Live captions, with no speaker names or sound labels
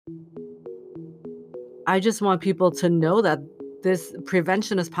I just want people to know that this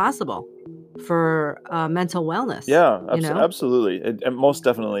prevention is possible for mental wellness. Yeah, you know? absolutely. It most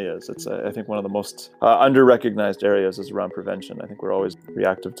definitely is. It's, I think, one of the most under-recognized areas is around prevention. I think we're always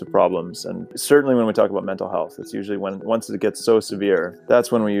reactive to problems. And certainly when we talk about mental health, it's usually once it gets so severe, that's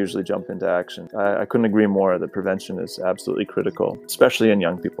when we usually jump into action. I couldn't agree more that prevention is absolutely critical, especially in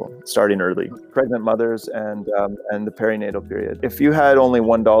young people, starting early. Pregnant mothers and the perinatal period. If you had only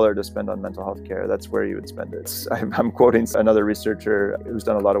 $1 to spend on mental health care, that's where you would spend it. I'm quoting another researcher who's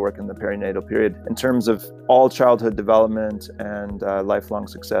done a lot of work in the perinatal period in terms of all childhood development and lifelong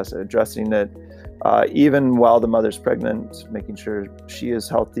success, addressing it even while the mother's pregnant, making sure she is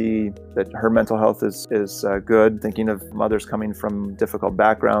healthy, that her mental health is good, thinking of mothers coming from difficult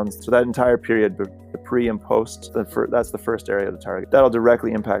backgrounds. So that entire period, the pre and post, that's the first area to target. That'll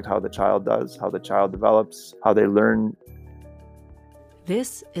directly impact how the child does, how the child develops, how they learn.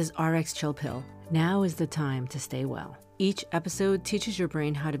 This is RX Chill Pill. Now is the time to stay well. Each episode teaches your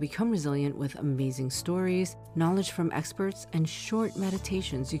brain how to become resilient with amazing stories, knowledge from experts, and short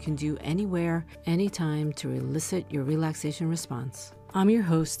meditations you can do anywhere, anytime to elicit your relaxation response. I'm your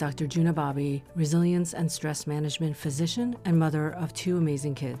host, Dr. Juna Bobby, resilience and stress management physician and mother of 2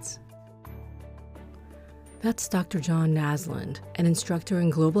 amazing kids. That's Dr. John Naslund, an instructor in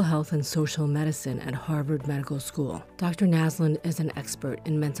global health and social medicine at Harvard Medical School. Dr. Naslund is an expert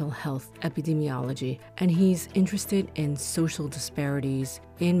in mental health epidemiology, and he's interested in social disparities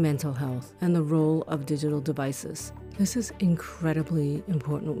in mental health and the role of digital devices. This is incredibly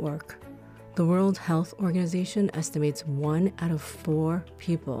important work. The World Health Organization estimates 1 out of 4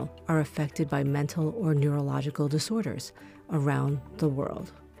 people are affected by mental or neurological disorders around the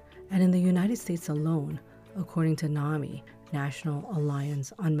world. And in the United States alone, according to NAMI, National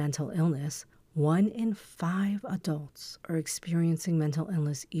Alliance on Mental Illness, 1 in 5 adults are experiencing mental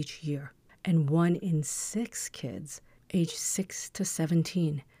illness each year, and 1 in 6 kids aged 6 to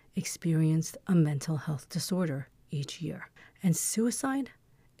 17 experienced a mental health disorder each year. And suicide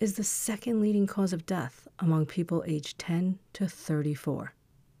is the second leading cause of death among people aged 10 to 34.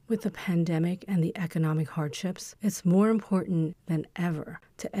 With the pandemic and the economic hardships, it's more important than ever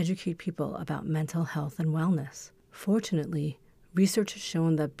to educate people about mental health and wellness. Fortunately, research has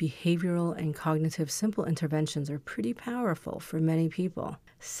shown that behavioral and cognitive simple interventions are pretty powerful for many people.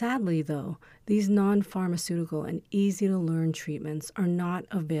 Sadly, though, these non-pharmaceutical and easy-to-learn treatments are not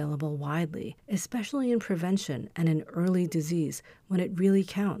available widely, especially in prevention and in early disease when it really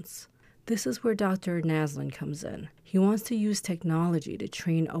counts. This is where Dr. Naslund comes in. He wants to use technology to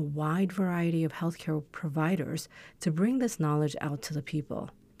train a wide variety of healthcare providers to bring this knowledge out to the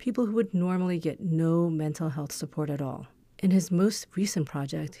people who would normally get no mental health support at all. In his most recent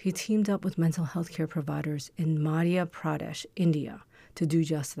project, he teamed up with mental health care providers in Madhya Pradesh, India, to do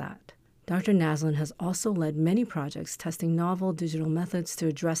just that. Dr. Naslund has also led many projects testing novel digital methods to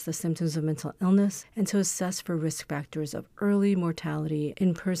address the symptoms of mental illness and to assess for risk factors of early mortality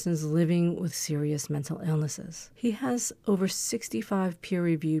in persons living with serious mental illnesses. He has over 65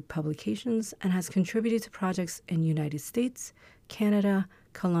 peer-reviewed publications and has contributed to projects in the United States, Canada,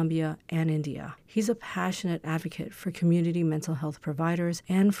 Colombia, and India. He's a passionate advocate for community mental health providers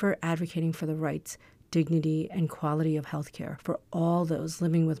and for advocating for the rights, dignity, and quality of healthcare for all those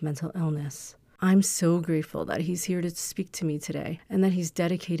living with mental illness. I'm so grateful that he's here to speak to me today and that he's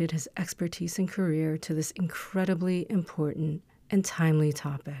dedicated his expertise and career to this incredibly important and timely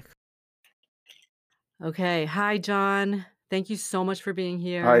topic. Okay. Hi, John. Thank you so much for being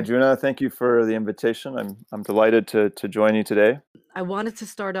here. Hi, Juna. Thank you for the invitation. I'm delighted to join you today. I wanted to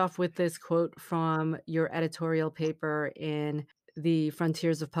start off with this quote from your editorial paper in the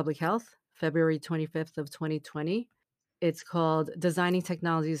Frontiers of Public Health, February 25th of 2020. It's called Designing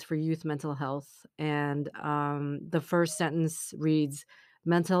Technologies for Youth Mental Health. And the first sentence reads,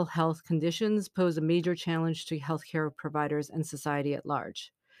 mental health conditions pose a major challenge to healthcare providers and society at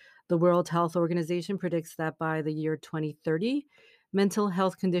large. The World Health Organization predicts that by the year 2030, mental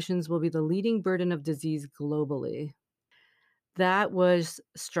health conditions will be the leading burden of disease globally. That was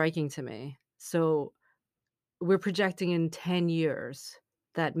striking to me. So we're projecting in 10 years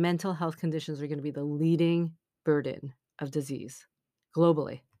that mental health conditions are going to be the leading burden of disease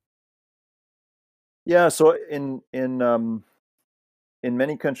globally. Yeah, so in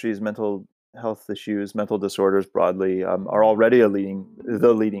many countries, mental health issues, mental disorders broadly, are already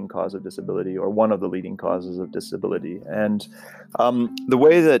the leading cause of disability, or one of the leading causes of disability. And the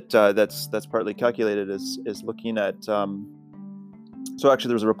way that that's partly calculated is looking at. So actually,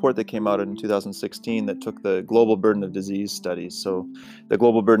 there was a report that came out in 2016 that took the global burden of disease studies. So the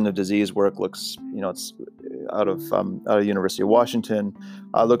global burden of disease work looks, out of University of Washington,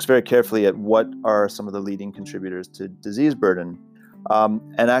 looks very carefully at what are some of the leading contributors to disease burden. And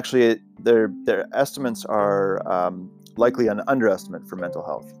actually, their estimates are likely an underestimate for mental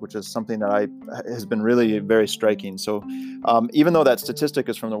health, which is something that has been really very striking. So, even though that statistic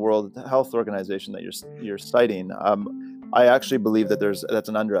is from the World Health Organization that you're citing, I actually believe that that's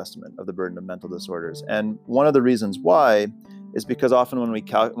an underestimate of the burden of mental disorders. And one of the reasons why is because often when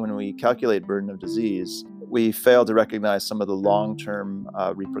we calculate burden of disease, we fail to recognize some of the long-term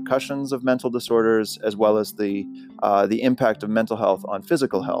repercussions of mental disorders, as well as the impact of mental health on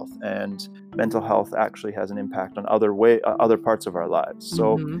physical health. And mental health actually has an impact on other parts of our lives.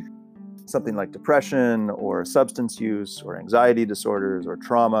 So something like depression or substance use or anxiety disorders or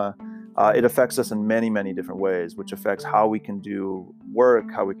trauma, it affects us in many, many different ways, which affects how we can do work,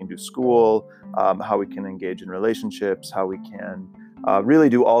 how we can do school, how we can engage in relationships, how we can really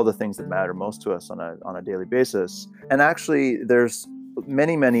do all the things that matter most to us on a daily basis. And actually, there's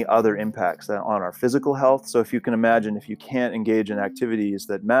many, many other impacts on our physical health. So if you can imagine, if you can't engage in activities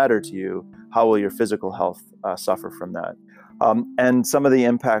that matter to you, how will your physical health suffer from that? And some of the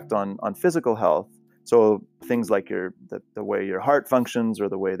impact on physical health, so things like the way your heart functions or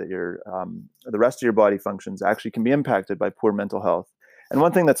the way that the rest of your body functions actually can be impacted by poor mental health. And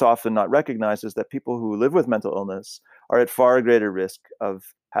one thing that's often not recognized is that people who live with mental illness are at far greater risk of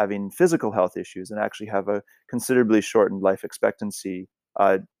having physical health issues and actually have a considerably shortened life expectancy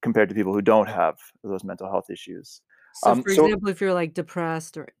compared to people who don't have those mental health issues. So, for example, if you're, like,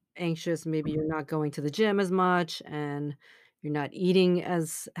 depressed or anxious, maybe you're not going to the gym as much and you're not eating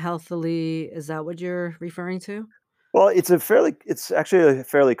as healthily, is that what you're referring to? Well, it's actually a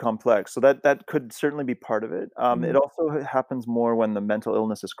fairly complex. So that could certainly be part of it. It Mhm, also happens more when the mental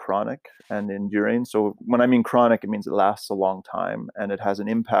illness is chronic and enduring. So when I mean chronic, it means it lasts a long time and it has an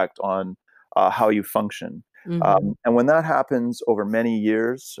impact on how you function. mhm, And when that happens over many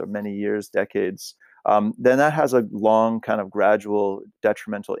years, decades, then that has a long kind of gradual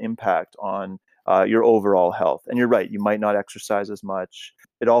detrimental impact on your overall health. And you're right, you might not exercise as much.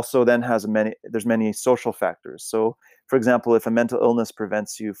 It also then there's many social factors. So, for example, if a mental illness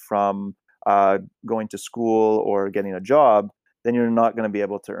prevents you from going to school or getting a job, then you're not going to be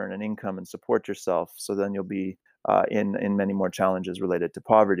able to earn an income and support yourself. So then you'll be in many more challenges related to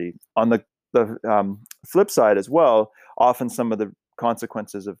poverty. On the flip side as well, often some of the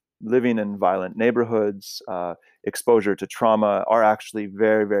consequences of living in violent neighborhoods, exposure to trauma are actually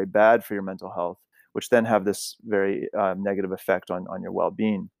very, very bad for your mental health, which then have this very negative effect on your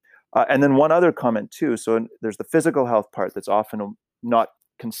well-being. And then one other comment too. So there's the physical health part that's often not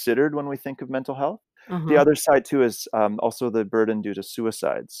considered when we think of mental health. The uh-huh. other side too is also the burden due to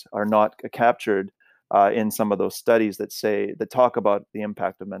suicides are not captured in some of those studies that talk about the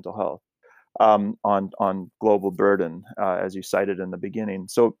impact of mental health on global burden, as you cited in the beginning.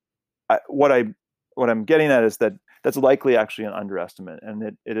 So what I'm getting at is that that's likely actually an underestimate,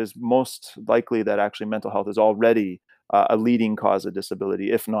 and it is most likely that actually mental health is already a leading cause of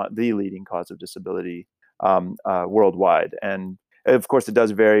disability, if not the leading cause of disability worldwide. And of course, it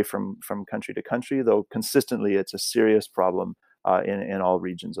does vary from country to country, though consistently it's a serious problem in all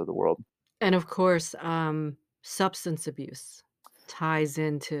regions of the world. And, of course, substance abuse ties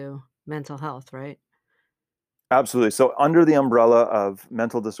into mental health, right? Absolutely. So under the umbrella of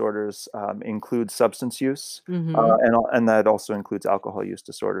mental disorders includes substance use, Mhm. and that also includes alcohol use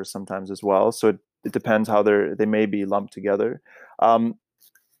disorders sometimes as well. So it depends how they may be lumped together. Um,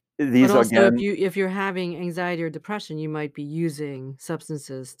 But these also, again, if you're having anxiety or depression, you might be using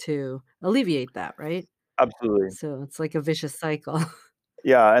substances to alleviate that, right? absolutely. So it's like a vicious cycle.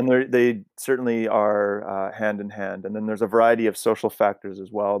 Yeah, and they certainly are hand in hand. And then there's a variety of social factors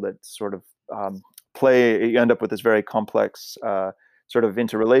as well that sort of play. You end up with this very complex sort of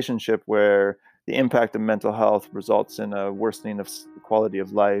interrelationship where the impact of mental health results in a worsening of quality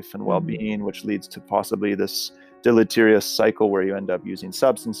of life and Mhm. well-being, which leads to possibly this deleterious cycle where you end up using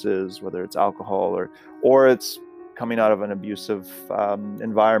substances, whether it's alcohol or it's coming out of an abusive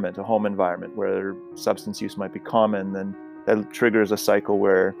environment, a home environment where substance use might be common. Then that triggers a cycle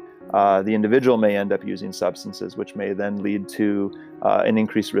where the individual may end up using substances, which may then lead to an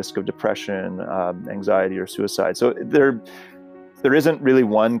increased risk of depression, anxiety, or suicide. So there isn't really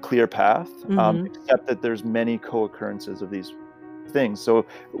one clear path, Mhm. except that there's many co-occurrences of these things. So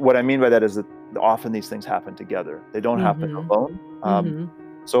what I mean by that is that often these things happen together. They don't happen Mhm. alone. Mhm.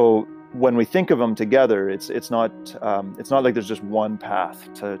 So when we think of them together, it's not like there's just one path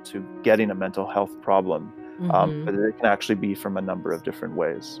to getting a mental health problem, Mhm. but it can actually be from a number of different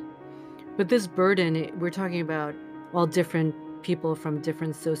ways. But this burden, we're talking about all different people from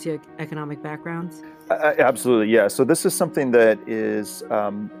different socioeconomic backgrounds? Absolutely, yeah. So this is something that is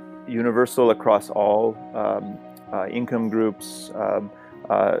universal across all income groups,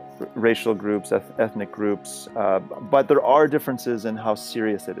 racial groups, ethnic groups, but there are differences in how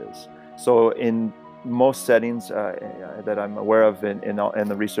serious it is. So in most settings that I'm aware of in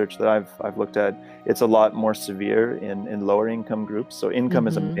the research that I've looked at, it's a lot more severe in lower income groups. So income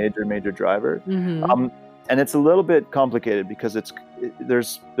is a Mm-hmm. major driver, Mm-hmm. um, and it's a little bit complicated because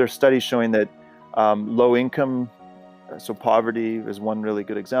there's studies showing that low income, so poverty is one really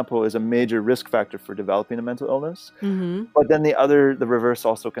good example, is a major risk factor for developing a mental illness. Mm-hmm. But then the reverse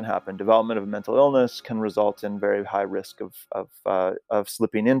also can happen. Development of a mental illness can result in very high risk of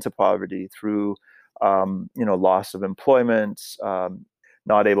slipping into poverty through, loss of employment,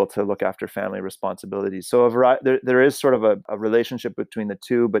 not able to look after family responsibilities. So there is sort of a relationship between the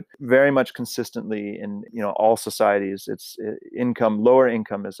two, but very much consistently in all societies, it's lower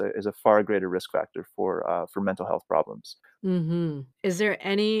income is a far greater risk factor for mental health problems. Mm-hmm. Is there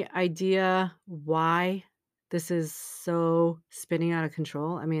any idea why this is so spinning out of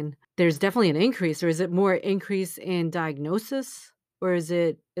control? I mean, there's definitely an increase, or is it more increase in diagnosis? Or is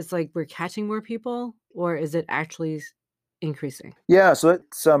it's like we're catching more people, or is it actually increasing? Yeah, so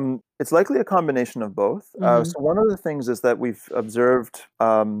it's likely a combination of both. Mhm. So one of the things is that we've observed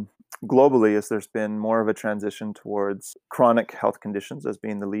globally is there's been more of a transition towards chronic health conditions as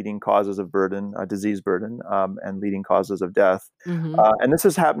being the leading causes of burden, disease burden, and leading causes of death. Mhm. And this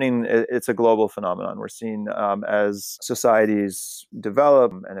is happening. It's a global phenomenon. We're seeing as societies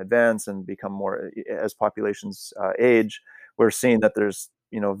develop and advance and become more as populations age. We're seeing that there's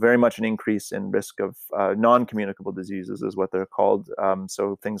very much an increase in risk of non-communicable diseases is what they're called.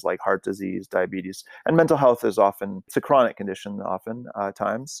 So things like heart disease, diabetes, and mental health it's a chronic condition often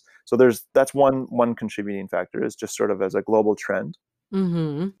times. So that's one contributing factor is just sort of as a global trend,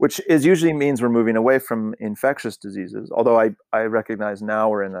 Mhm. which is usually means we're moving away from infectious diseases. Although I recognize now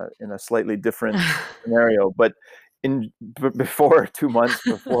we're in a slightly different scenario, but before 2 months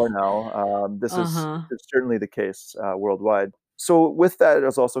before now, this Uh-huh. is certainly the case worldwide. So with that,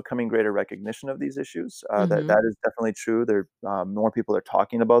 there's also coming greater recognition of these issues. Mhm. That is definitely true. More people are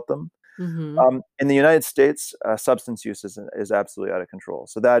talking about them. Mhm. In the United States, substance use is absolutely out of control.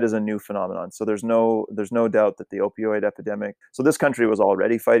 So that is a new phenomenon. So there's no doubt that the opioid epidemic. So this country was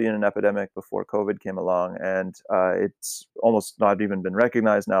already fighting an epidemic before COVID came along, and it's almost not even been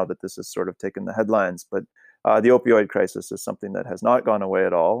recognized now that this has sort of taken the headlines. But the opioid crisis is something that has not gone away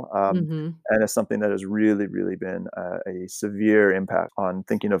at all, Mhm. and it's something that has really been a severe impact on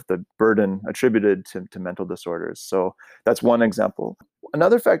thinking of the burden attributed to mental disorders. So that's one example.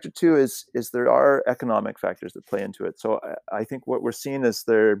 Another factor too is there are economic factors that play into it. So I think what we're seeing is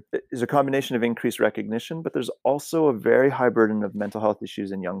there is a combination of increased recognition, but there's also a very high burden of mental health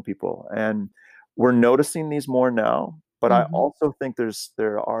issues in young people, and we're noticing these more now. But I Mhm. also think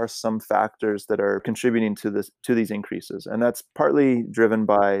there are some factors that are contributing to these increases, and that's partly driven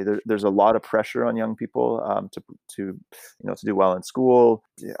by there's a lot of pressure on young people to do well in school.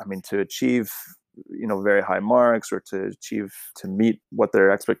 Yeah, I mean, to achieve very high marks or to meet what their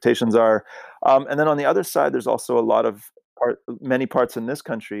expectations are. And then on the other side, there's also a lot of many parts in this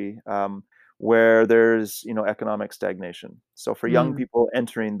country where there's economic stagnation. So for young Mm. people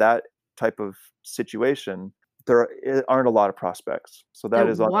entering that type of situation, aren't a lot of prospects. So that So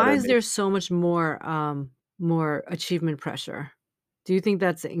is why another is major. there so much more achievement pressure? Do you think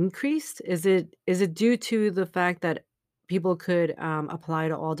that's increased? Is it due to the fact that people could apply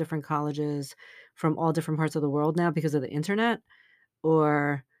to all different colleges from all different parts of the world now because of the internet?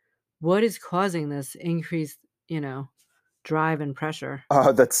 Or what is causing this increased, drive and pressure?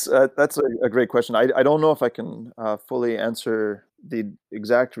 That's a great question. I don't know if I can fully answer the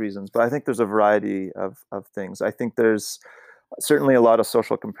exact reasons, but I think there's a variety of things. I think there's certainly a lot of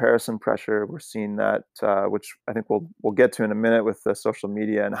social comparison pressure. We're seeing that, which I think we'll get to in a minute with the social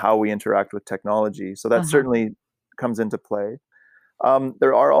media and how we interact with technology. So that Uh-huh. certainly comes into play.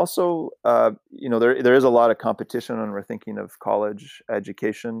 There are also, there is a lot of competition when we're thinking of college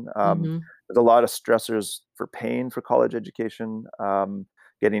education. Mhm. There's a lot of stressors for paying for college education,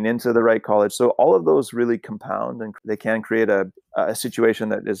 getting into the right college. So all of those really compound, and they can create a situation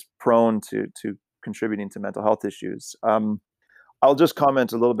that is prone to contributing to mental health issues. I'll just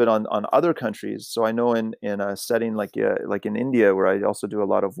comment a little bit on other countries. So I know in a setting like in India, where I also do a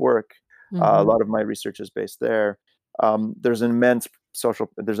lot of work, a Mhm. lot of my research is based there. There's immense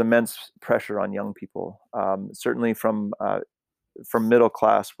pressure on young people, certainly from middle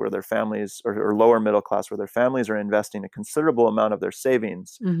class where their families or lower middle class where their families are investing a considerable amount of their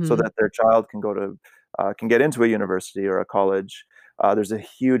savings so Mhm. that their child can go to can get into a university or a college, there's a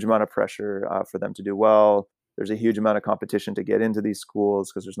huge amount of pressure for them to do well. There's a huge amount of competition to get into these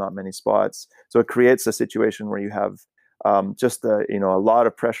schools because there's not many spots. So it creates a situation where you have just a lot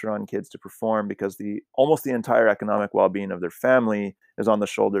of pressure on kids to perform because almost the entire economic well-being of their family is on the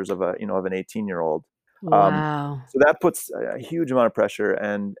shoulders of an 18-year-old. Um, Wow. so that puts a huge amount of pressure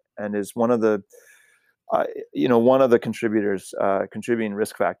and is one of the contributing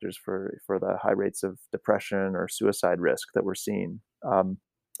risk factors for the high rates of depression or suicide risk that we're seeing.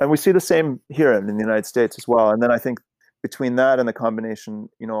 And we see the same here in the United States as well. And then I think between that and the combination,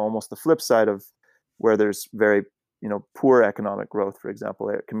 almost the flip side of where there's very, poor economic growth, for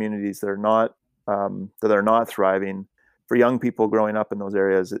example, communities that are not thriving. For young people growing up in those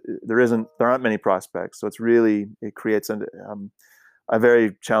areas, there aren't many prospects. So it creates a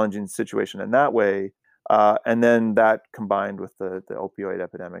very challenging situation in that way. And then that combined with the opioid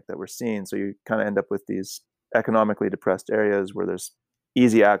epidemic that we're seeing. So you kind of end up with these economically depressed areas where there's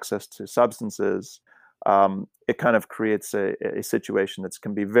easy access to substances. It kind of creates a situation that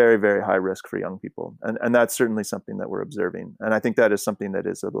can be very, very high risk for young people. And that's certainly something that we're observing. And I think that is something that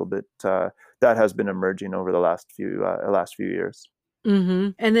is a little bit, that has been emerging over the last few years.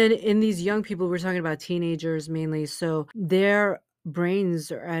 And then in these young people, we're talking about teenagers mainly. So their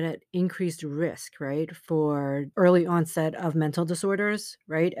brains are at an increased risk, right, for early onset of mental disorders,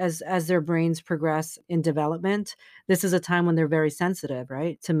 right? As their brains progress in development, this is a time when they're very sensitive,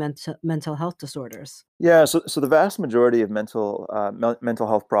 right, to mental health disorders. Yeah, so the vast majority of mental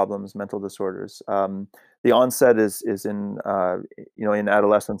health problems, mental disorders, the onset is in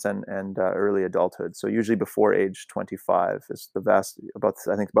adolescence and early adulthood. So usually before age 25 is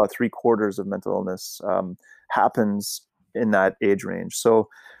I think about 3/4 of mental illness happens in that age range. So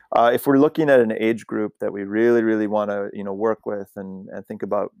if we're looking at an age group that we really, really want to work with and think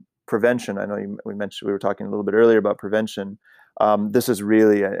about prevention, I know we were talking a little bit earlier about prevention. This is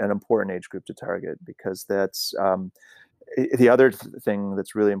really an important age group to target because that's the other thing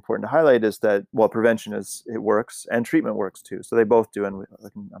that's really important to highlight is that while prevention it works and treatment works too. So they both do, and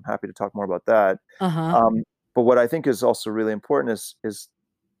I'm happy to talk more about that. Uh-huh. But what I think is also really important is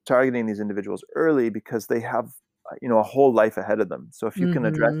targeting these individuals early because they have a whole life ahead of them. So if you can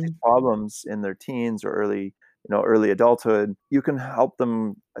address these problems in their teens or early adulthood, you can help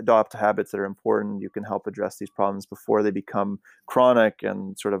them adopt habits that are important. You can help address these problems before they become chronic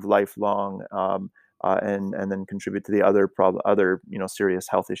and sort of lifelong, and then contribute to the other serious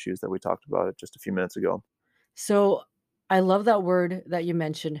health issues that we talked about just a few minutes ago. So I love that word that you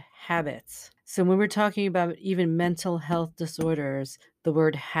mentioned, habits. So when we're talking about even mental health disorders, the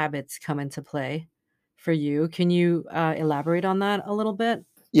word habits come into play for you. Can you elaborate on that a little bit?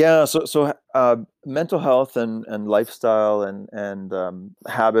 Yeah, so mental health and lifestyle and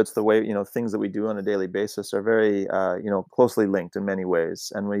habits, the way things that we do on a daily basis are very closely linked in many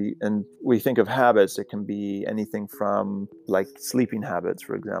ways. And we think of habits, it can be anything from like sleeping habits,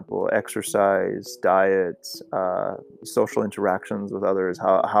 for example, exercise, diet, social interactions with others,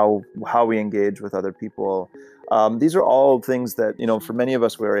 how we engage with other people. These are all things that, for many of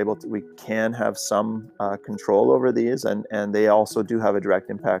us, we can have some control over these, and they also do have a direct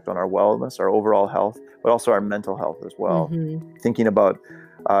impact on our wellness, our overall health, but also our mental health as well. Thinking about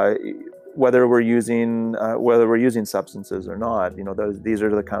uh, whether we're using substances or not, these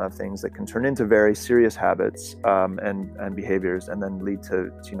are the kind of things that can turn into very serious habits and behaviors, and then lead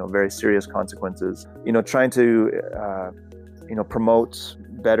to very serious consequences. Trying to promote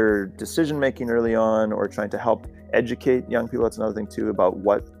better decision making early on, or trying to help educate young people. That's another thing too, about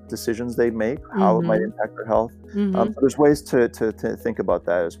what decisions they make, how it might impact their health. So there's ways to think about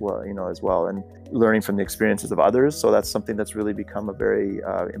that as well, and learning from the experiences of others. So that's something that's really become a very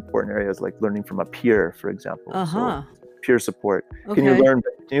important area, is like learning from a peer, for example. So peer support. Can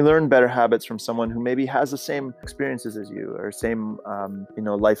you learn better habits from someone who maybe has the same experiences as you, or same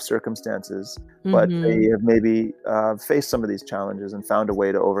life circumstances, but they have maybe faced some of these challenges and found a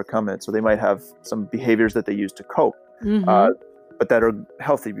way to overcome it. So they might have some behaviors that they use to cope, but that are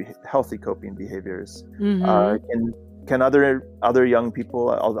healthy coping behaviors. Can other young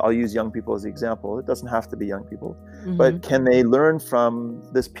people, I'll use young people as the example, it doesn't have to be young people, but can they learn from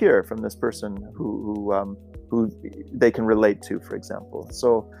this peer, from this person who they can relate to, for example?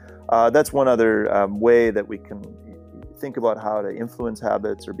 So that's one other way that we can think about how to influence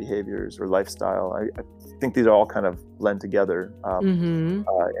habits or behaviors or lifestyle. I think these are all kind of blend together,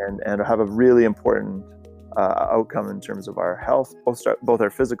 and have a really important outcome in terms of our health, both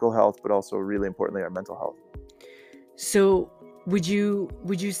our physical health, but also really importantly our mental health. So would you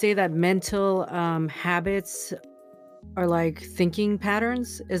say that mental habits are like thinking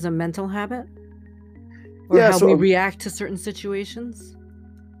patterns is a mental habit? or Yeah, how we so react to certain situations?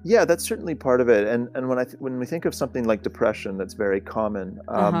 yeah, that's certainly part of it. And when we think of something like depression, that's very common.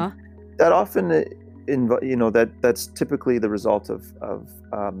 Uh-huh. That often, that's typically the result of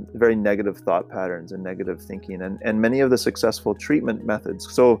very negative thought patterns and negative thinking, and many of the successful treatment methods.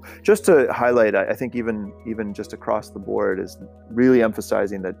 So just to highlight, I think even just across the board is really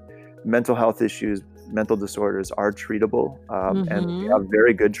emphasizing that mental health issues, mental disorders are treatable, and we Mm-hmm. have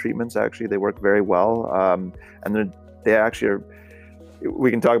very good treatments. Actually, they work very well, and they actually are.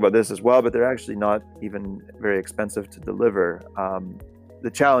 We can talk about this as well, but they're actually not even very expensive to deliver. The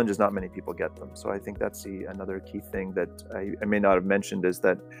challenge is not many people get them. So I think that's another key thing that I may not have mentioned, is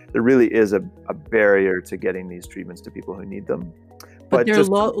that there really is a barrier to getting these treatments to people who need them. But But they're just,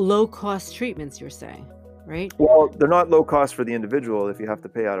 low cost treatments, you're saying, right? well, they're not low cost for the individual if you have to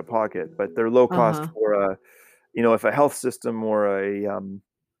pay out of pocket, but they're low cost Uh-huh. for if a health system or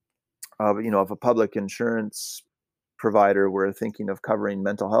if a public insurance provider were thinking of covering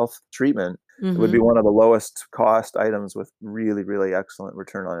mental health treatment, it would be Mm-hmm. one of the lowest cost items with really, really excellent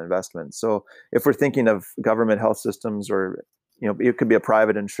return on investment. So if we're thinking of government health systems, or it could be a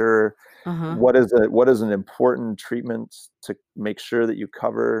private insurer, Uh-huh. what is an important treatment to make sure that you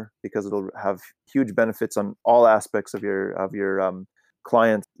cover, because it'll have huge benefits on all aspects of your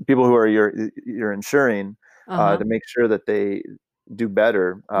clients, people who are you're insuring, Uh-huh. to make sure that they do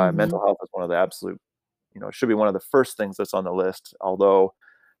better. Mm-hmm. Mental health is one of the absolute, it should be one of the first things that's on the list, although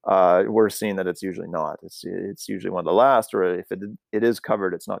we're seeing that it's usually not. It's usually one of the last, or if it is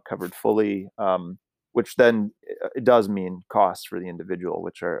covered, it's not covered fully, which then it does mean costs for the individual,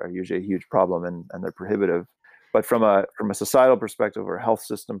 which are usually a huge problem, and they're prohibitive. But from a societal perspective or health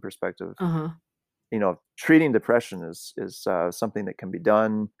system perspective, Uh-huh. treating depression is something that can be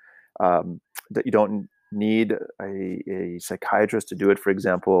done. That you don't need a psychiatrist to do it, for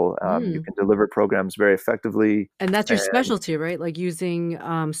example. You Mm. can deliver programs very effectively. And that's your And specialty, right? Like using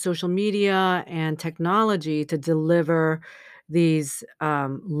social media and technology to deliver these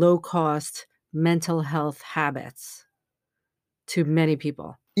low cost mental health habits to many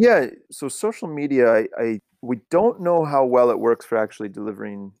people. yeah, so social media, we don't know how well it works for actually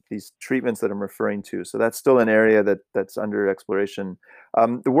delivering these treatments that I'm referring to. So that's still an area that's under exploration.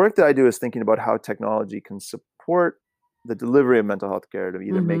 The work that I do is thinking about how technology can support the delivery of mental health care, to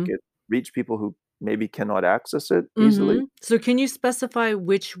either make Mm-hmm. it reach people who maybe cannot access it easily. Mm-hmm. So can you specify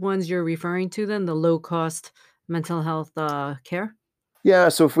which ones you're referring to then, the low cost mental health care? Yeah,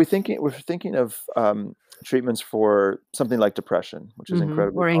 so if we're thinking of treatments for something like depression, which is Mm-hmm.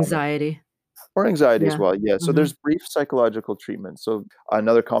 incredibly Or common, anxiety. or anxiety as Yeah. well. Yeah, so Mm-hmm. there's brief psychological treatment. So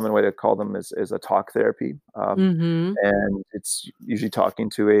another common way to call them is a talk therapy, Mm-hmm. and it's usually talking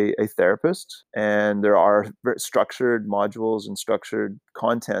to a therapist. And there are very structured modules and structured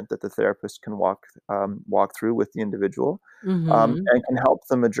content that the therapist can walk through with the individual, Mm-hmm. and can help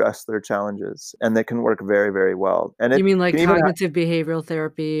them address their challenges, and they can work very, very well. And You it mean like can even cognitive behavioral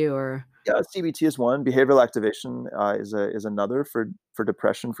therapy or yeah, CBT is one. Behavioral activation is another for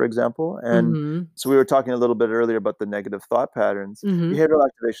depression, for example. And Mhm. so we were talking a little bit earlier about the negative thought patterns. Mhm. Behavioral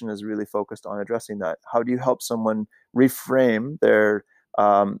activation is really focused on addressing that. How do you help someone reframe their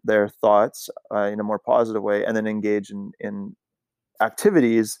thoughts in a more positive way, and then engage in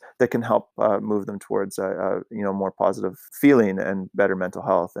activities that can help move them towards a more positive feeling and better mental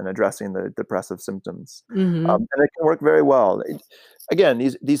health, and addressing the depressive symptoms. Mhm. And it can work very well. Again,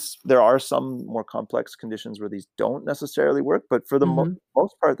 these there are some more complex conditions where these don't necessarily work, but for the Mhm.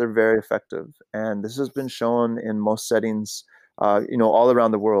 most part, they're very effective. And this has been shown in most settings, all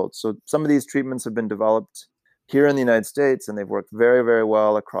around the world. So some of these treatments have been developed here in the United States, and they've worked very, very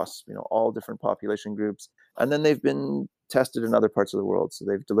well across all different population groups. And then they've been tested in other parts of the world. So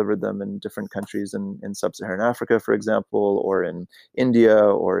they've delivered them in different countries in sub-Saharan Africa, for example, or in India,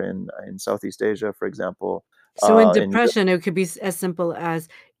 or in Southeast Asia, for example. So in In Europe. depression, it could be as simple as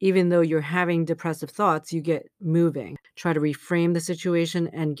even though you're having depressive thoughts, you get moving. Try to reframe the situation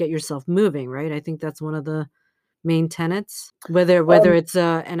and get yourself moving, right? I think that's one of the main tenets. Whether Um, it's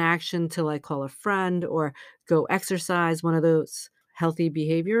an action to like call a friend or go exercise, one of those healthy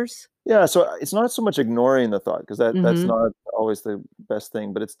behaviors. yeah, so it's not so much ignoring the thought, because that's Mhm. not always the best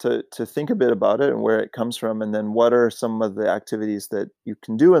thing, but it's to think a bit about it and where it comes from, and then what are some of the activities that you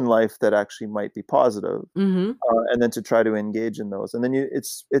can do in life that actually might be positive. Mhm. And then to try to engage in those, and then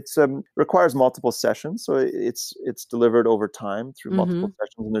it's requires multiple sessions, so it's delivered over time through multiple Mhm.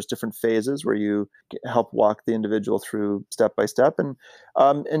 sessions, and there's different phases where you help walk the individual through step by step,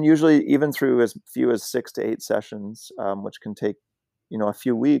 and usually even through as few as 6 to 8 sessions, which can take a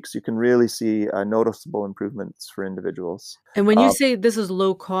few weeks, you can really see noticeable improvements for individuals. And when you say this is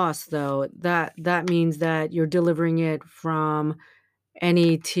low cost, though, that means that you're delivering it from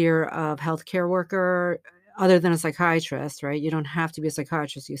any tier of healthcare worker other than a psychiatrist, right? You don't have to be a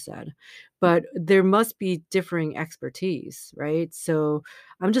psychiatrist, you said. But there must be differing expertise, right? So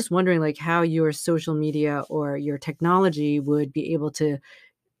I'm just wondering like how your social media or your technology would be able to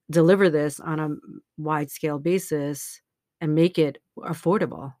deliver this on a wide scale basis and make it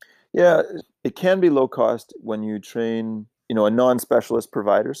affordable. Yeah, it can be low cost when you train, a non-specialist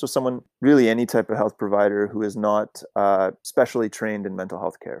provider. So someone, really any type of health provider who is not specially trained in mental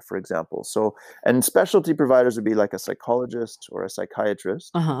health care, for example. So, and specialty providers would be like a psychologist or a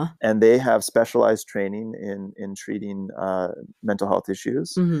psychiatrist, Uh-huh. and they have specialized training in treating mental health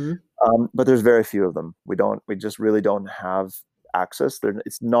issues. Mhm. But there's very few of them. We just really don't have access.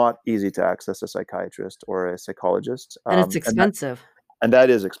 It's not easy to access a psychiatrist or a psychologist, And it's and that expensive. and that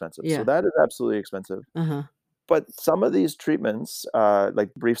is expensive. So Yeah. that is absolutely expensive. Uh-huh. But some of these treatments,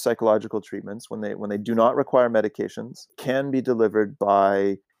 like brief psychological treatments, when they do not require medications, can be delivered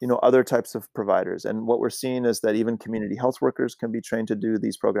by other types of providers. And what we're seeing is that even community health workers can be trained to do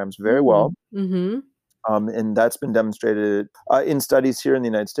these programs very well. Mm. Mhm. And that's been demonstrated in studies here in the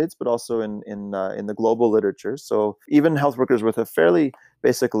United States, but also in the global literature. So even health workers with a fairly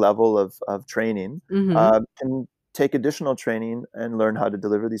basic level of training Mhm. can take additional training and learn how to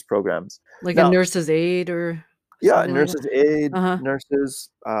deliver these programs. Like a Now, nurse's aide or yeah, something like that? nurses aid, Uh-huh. nurses.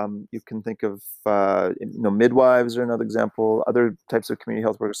 You can think of midwives are another example. Other types of community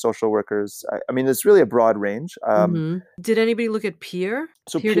health workers, social workers. I mean, it's really a broad range. Mhm. Did anybody look at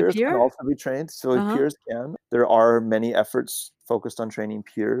So peer to peers can peer? also be trained. So Uh-huh. peers can. There are many efforts focused on training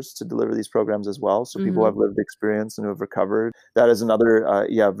peers to deliver these programs as well. So people who Mhm. have lived experience and who have recovered. That is another,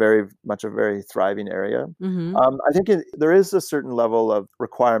 very much a very thriving area. Mhm. I think there is a certain level of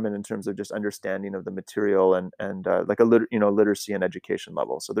requirement in terms of just understanding of the material and like literacy and education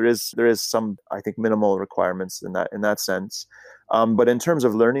level. So there is some, I think, minimal requirements in that sense. But in terms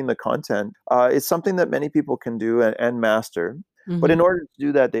of learning the content, it's something that many people can do and master. But in Mhm. order to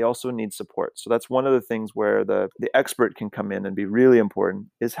do that, they also need support. So that's one of the things where the expert can come in and be really important,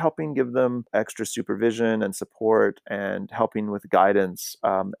 is helping give them extra supervision and support and helping with guidance.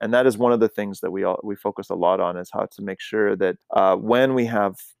 And that is one of the things that we focus a lot on, is how to make sure that when we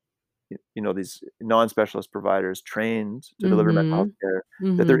have these non-specialist providers trained to deliver mental health Mhm. care,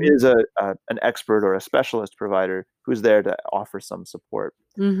 that there Mhm. is an expert or a specialist provider who's there to offer some support.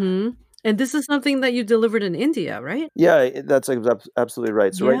 Mhm. And this is something that you delivered in India, right? Yeah, that's absolutely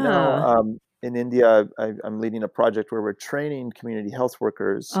right. So right now, Yeah. in India, I'm leading a project where we're training community health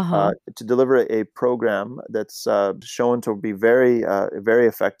workers Uh-huh. to deliver a program that's shown to be very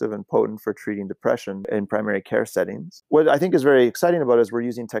effective and potent for treating depression in primary care settings. What I think is very exciting about it is we're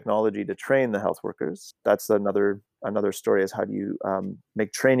using technology to train the health workers. That's another story, is how do you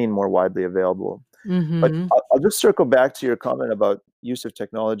make training more widely available. But Mhm. I'll just circle back to your comment about use of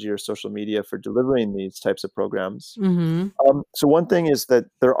technology or social media for delivering these types of programs. Mhm. So one thing is that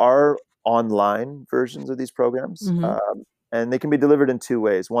there are online versions of these programs, Mhm. and they can be delivered in two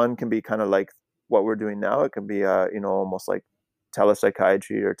ways. One can be kind of like what we're doing now. It can be, almost like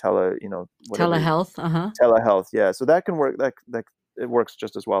telepsychiatry or whatever, Telehealth, uh-huh. telehealth. Yeah, so that can work. That it works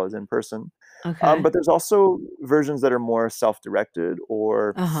just as well as in person. Okay. But there's also versions that are more self-directed,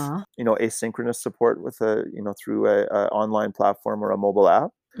 or Uh-huh. asynchronous support with through a online platform or a mobile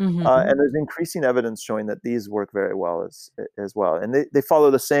app. And Mhm. there's increasing evidence showing that these work very well as well. And they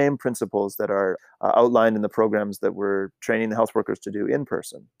follow the same principles that are outlined in the programs that we're training the health workers to do in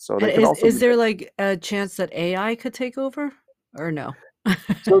person. So And they can also is be there, done. like, a chance that AI could take over or no?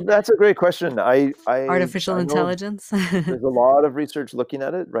 So that's a great question. I Artificial know intelligence? there's a lot of research looking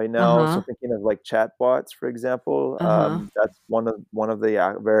at it right now. So Uh-huh. thinking of like chatbots, for example, Uh-huh. that's one of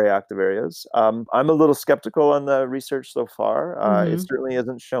the very active areas. I'm a little skeptical on the research so far. It Mhm. certainly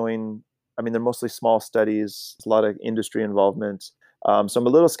isn't showing. I mean, they're mostly small studies. There's a lot of industry involvement. So I'm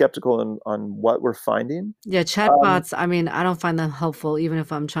a little skeptical on what we're finding. Yeah, Um, chatbots, I mean, I don't find them helpful even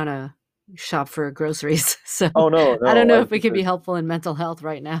if I'm trying to shop for groceries. So, oh no, I don't no, know I if it think could be that. helpful in mental health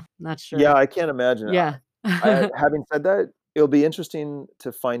right now. Not sure. Yeah, I can't imagine. Yeah. Having said that, it'll be interesting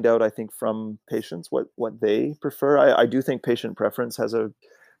to find out, I think, from patients what they prefer. I do think patient preference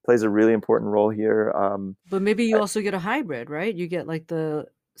plays a really important role here. But maybe you I also get a hybrid, right? You get, like,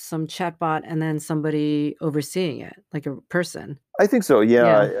 some chatbot and then somebody overseeing it, like a person. I think so.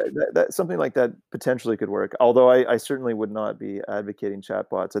 Yeah, Yeah. something like that potentially could work. Although I certainly would not be advocating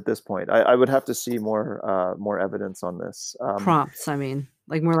chatbots at this point. I would have to see more evidence on this. Prompts, I mean,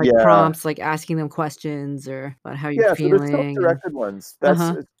 like more like Yeah, prompts, like asking them questions or about how you're yeah. So there's feeling and self-directed ones.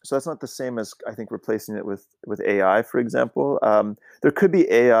 uh-huh. So that's not the same as I think replacing it with AI, for example. There could be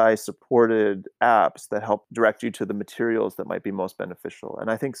AI supported apps that help direct you to the materials that might be most beneficial, and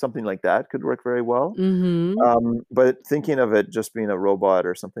I think something like that could work very well. Mhm. But thinking of it just being a robot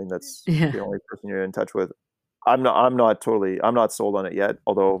or something that's Yeah. the only person you're in touch with, I'm not sold on it yet.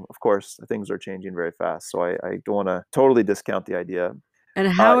 Although, of course, things are changing very fast, so I don't want to totally discount the idea. And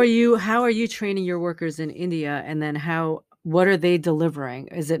Uh, how are you training your workers in India, and then what are they delivering?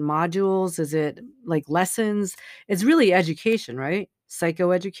 Is it modules? Is it, like, lessons? It's really education, right?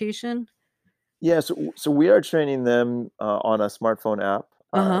 Psychoeducation? yeah, so we are training them on a smartphone app,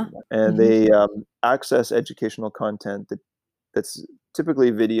 Uh-huh. and Mhm. they access educational content that's typically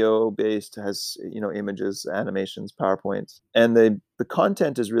video based, has images, animations, PowerPoints, and the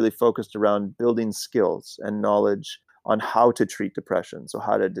content is really focused around building skills and knowledge on how to treat depression. So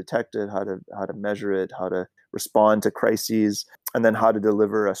how to detect it, how to measure it, how to respond to crises, and then how to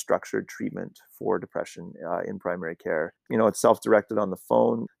deliver a structured treatment for depression in primary care. It's self-directed on the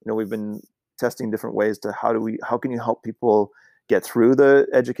phone. We've been testing different ways to how can you help people get through the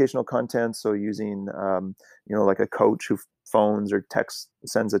educational content. So using like a coach who phones or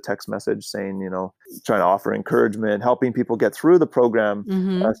sends a text message saying, trying to offer encouragement, helping people get through the program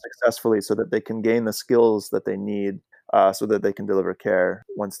Mhm. successfully so that they can gain the skills that they need so that they can deliver care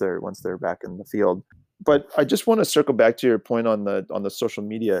once they're back in the field. But I just want to circle back to your point on the social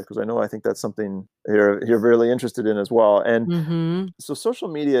media, because I think that's something you're really interested in as well. And Mhm. so social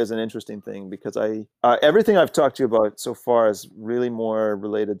media is an interesting thing because everything I've talked to you about so far is really more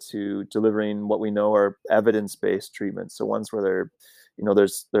related to delivering what we know are evidence-based treatments. So ones where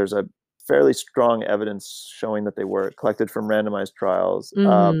there's a fairly strong evidence showing that they work, collected from randomized trials,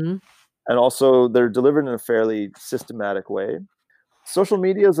 Mhm. and also they're delivered in a fairly systematic way. Social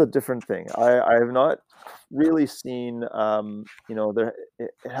media is a different thing. I have not really seen,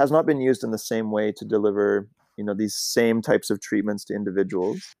 it has not been used in the same way to deliver, these same types of treatments to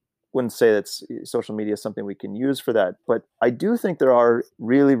individuals. Wouldn't say that social media is something we can use for that, but I do think there are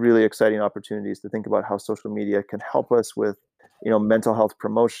really, really exciting opportunities to think about how social media can help us with, mental health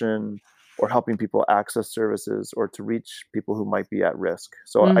promotion or helping people access services or to reach people who might be at risk.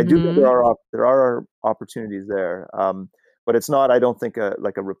 So I do think Mhm. there are opportunities there. But it's not, I don't think,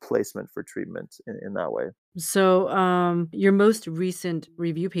 like a replacement for treatment in that way. So, your most recent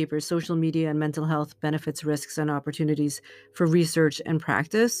review paper, Social Media and Mental Health Benefits, Risks, and Opportunities for Research and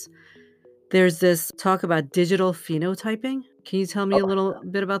Practice. There's this talk about digital phenotyping. Can you tell me a Oh, little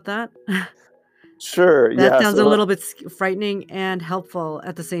bit about that? sure. That Yeah. sounds a So little bit frightening and helpful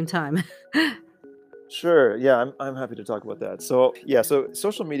at the same time. sure. Yeah, I'm happy to talk about that. So yeah, so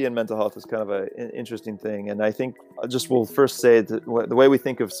social media and mental health is kind of an interesting thing, and I think I just will first say that the way we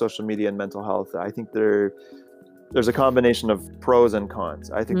think of social media and mental health, I think there's a combination of pros and cons.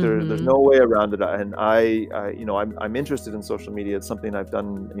 I think there's Mhm. no way around it, and I'm interested in social media. It's something I've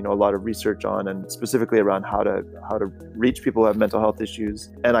done a lot of research on, and specifically around how to reach people who have mental health issues.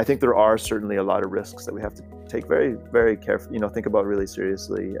 And I think there are certainly a lot of risks that we have to take very, very carefully, think about really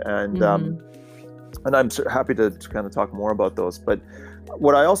seriously. Mhm. And I'm happy to kind of talk more about those. But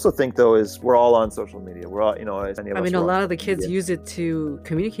what I also think, though, is we're all on social media. We're all, as many of I us mean, a are on lot of the social kids media. use it to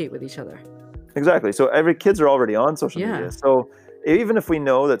communicate with each other. Exactly. So every kids are already on social media. Yeah, So even if we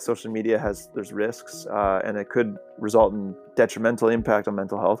know that social media there's risks and it could result in detrimental impact on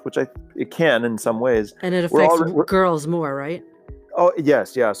mental health, which it can in some ways, and it we're affects all we're, girls more, right? oh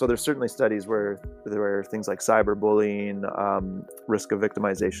yes, yeah. So there's certainly studies where there are things like cyberbullying, risk of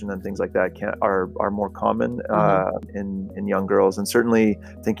victimization, and things like that are more common Uh-huh. in young girls, and certainly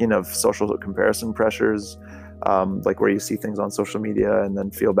thinking of social comparison pressures, like where you see things on social media and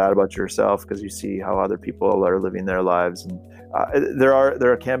then feel bad about yourself because you see how other people are living their lives, and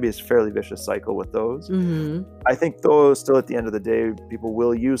there can be a fairly vicious cycle with those. Mhm. I think, though, still at the end of the day, people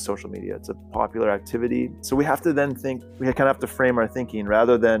will use social media. It's a popular activity. So we have to then we kind of have to frame our thinking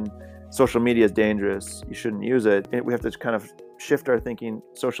rather than social media is dangerous, you shouldn't use it. We have to kind of shift our thinking.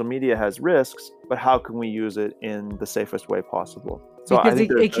 Social media has risks, but how can we use it in the safest way possible? So I Because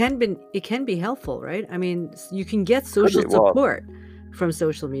think it can be helpful, right? I mean, you can get could social be. Well, support from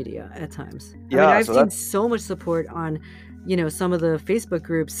social media at times. I mean, yeah, I've so seen that's so much support on, some of the Facebook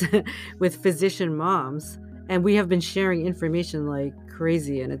groups with physician moms, And we have been sharing information like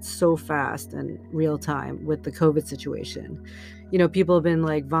crazy, and it's so fast and real time with the COVID situation. People have been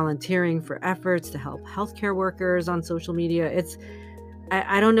like volunteering for efforts to help healthcare workers on social media.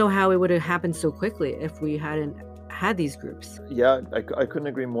 I don't know how it would have happened so quickly if we hadn't had these groups. Yeah, I couldn't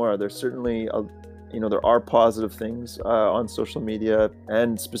agree more. There's certainly there are positive things on social media,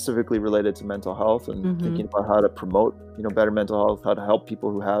 and specifically related to mental health and Mm-hmm. thinking about how to promote better mental health, how to help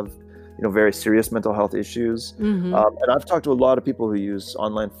people who have very serious mental health issues. Mm-hmm. And I've talked to a lot of people who use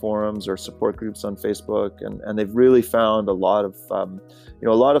online forums or support groups on Facebook, and they've really found a lot of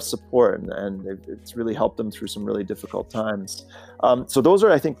a lot of support, and it's really helped them through some really difficult times. So those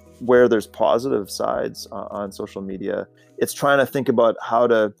are, I think, where there's positive sides on social media. It's trying to think about how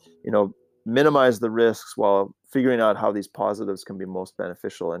to minimize the risks while figuring out how these positives can be most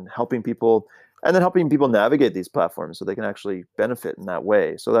beneficial, and helping people navigate these platforms so they can actually benefit in that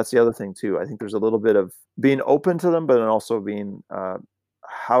way. So that's the other thing too. I think there's a little bit of being open to them, but then also being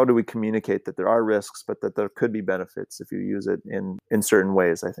how do we communicate that there are risks, but that there could be benefits if you use it in certain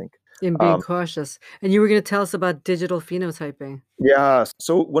ways, I think. And being Um, cautious. And you were going to tell us about digital phenotyping. yeah.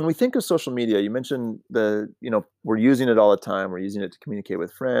 So when we think of social media, you mentioned we're using it all the time. We're using it to communicate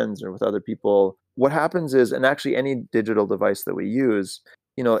with friends or with other people. What happens is, and actually any digital device that we use,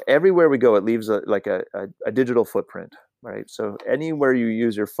 everywhere we go, it leaves a digital footprint, right? So anywhere you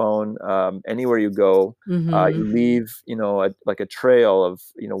use your phone, anywhere you go, Mm-hmm. you leave, like a trail of,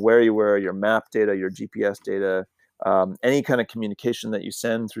 where you were, your map data, your GPS data, any kind of communication that you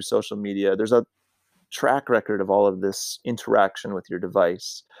send through social media. There's a track record of all of this interaction with your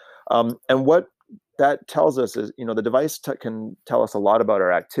device. And what that tells us is, the device can tell us a lot about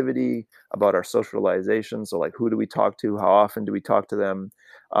our activity, about our socialization. So, like, who do we talk to? How often do we talk to them?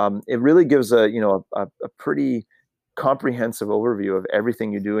 It really gives a pretty comprehensive overview of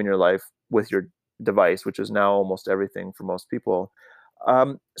everything you do in your life with your device, which is now almost everything for most people.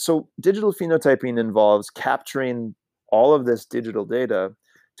 So, digital phenotyping involves capturing all of this digital data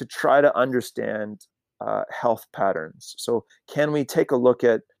to try to understand health patterns. So, can we take a look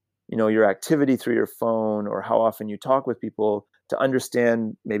at your activity through your phone, or how often you talk with people, to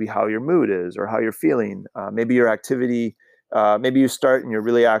understand maybe how your mood is or how you're feeling? Maybe your activity, maybe you start and you're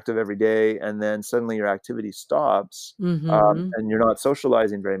really active every day, and then suddenly your activity stops, Mm-hmm. and you're not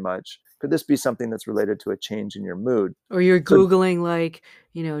socializing very much. Could this be something that's related to a change in your mood? Or you're So Googling like,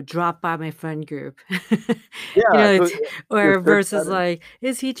 drop by my friend group. yeah, so your Or search versus pattern, like,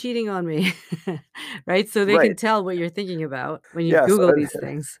 is he cheating on me? Right? So they right? can tell what you're thinking about when you Yeah, so Google these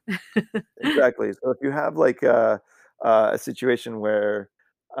things. exactly. So if you have like a situation where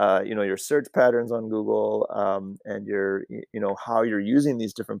your search patterns on Google, and how you're using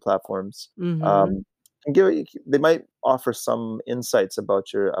these different platforms, Mhm. um, they might offer some insights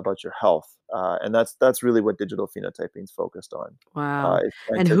about your health, and that's really what digital phenotyping is focused on. Wow. It's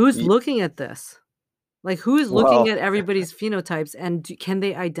trying And to who's be looking at this? Like, who's looking well. at everybody's phenotypes, and can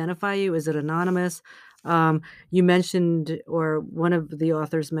they identify you? Is it anonymous? Um, you mentioned, or one of the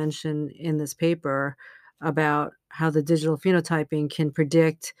authors mentioned in this paper about how the digital phenotyping can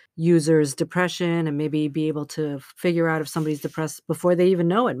predict users' depression and maybe be able to figure out if somebody's depressed before they even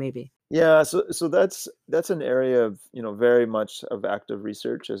know it, maybe. Yeah, so that's an area of, very much of active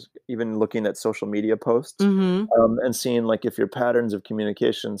research, is even looking at social media posts, Mhm. and seeing, like, if your patterns of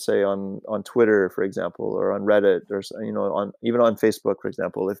communication, say on Twitter, for example, or on Reddit, or on even on Facebook, for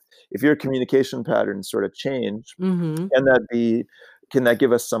example, if your communication patterns sort of change, Mhm. can that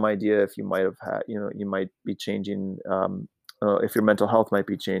give us some idea if you might have had, you might be changing, if your mental health might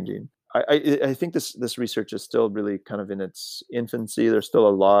be changing. I think this research is still really kind of in its infancy. There's still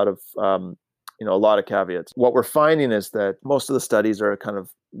a lot of a lot of caveats. What we're finding is that most of the studies are kind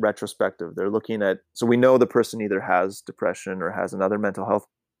of retrospective. They're looking at, so we know the person either has depression or has another mental health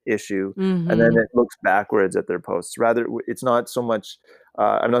issue, and then Mhm. it looks backwards at their posts. Rather, it's not so much.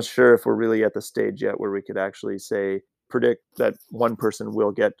 I'm not sure if we're really at the stage yet where we could actually say predict that one person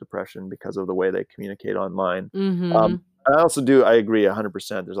will get depression because of the way they communicate online. Um, Mhm. I agree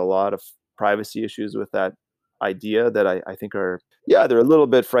 100%. There's a lot of privacy issues with that idea that I think are, yeah, they're a little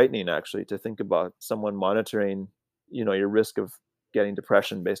bit frightening, actually, to think about someone monitoring, your risk of getting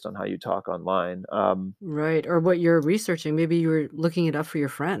depression based on how you talk online. Right, or what you're researching. Maybe you were looking it up for your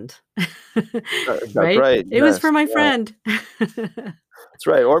friend. That's Right? right. "It was Yes. for my Yeah. friend." That's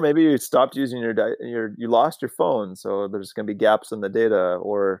right. Or maybe you stopped using you lost your phone, so there's going to be gaps in the data,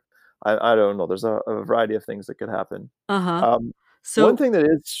 or I don't know. There's a variety of things that could happen. Uh-huh. Um, One So thing that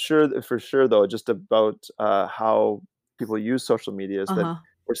is for sure, though, just about how people use social media, is that Uh-huh.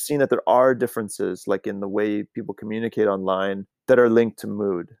 we're seeing that there are differences, like in the way people communicate online, that are linked to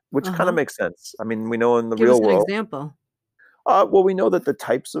mood, which kind of Uh-huh. makes sense. I mean, we know in the Give us real an world, example. well, we know that the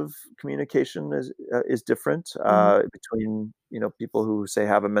types of communication is different Mhm. between people who say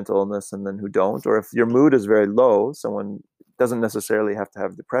have a mental illness and then who don't. Or if your mood is very low, someone doesn't necessarily have to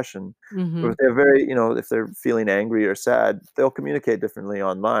have depression. But if Mhm. they're if they're feeling angry or sad, they'll communicate differently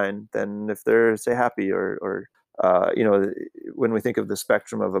online than if they're say happy or when we think of the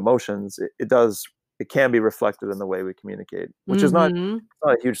spectrum of emotions, it can be reflected in the way we communicate, which is not Mhm. it's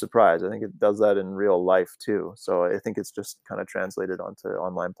not a huge surprise. I think it does that in real life too. So I think it's just kind of translated onto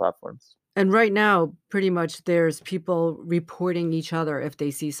online platforms. And right now, pretty much there's people reporting each other if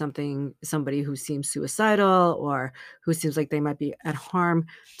they see somebody who seems suicidal or who seems like they might be at harm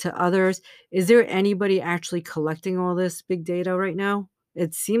to others. Is there anybody actually collecting all this big data right now?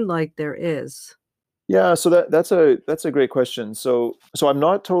 It seemed like there is. Yeah, so that's a great question. So I'm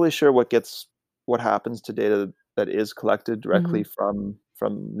not totally sure what happens to data that is collected directly Mhm.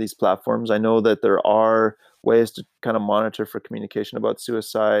 from these platforms. I know that there are ways to kind of monitor for communication about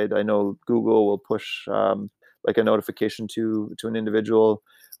suicide. I know Google will push like a notification to an individual.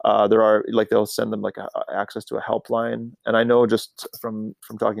 There are like they'll send them like access to a helpline, and I know just from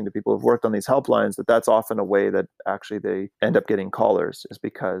talking to people who've worked on these helplines that that's often a way that actually they end up getting callers, is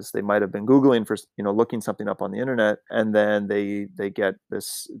because they might have been Googling for looking something up on the internet, and then they get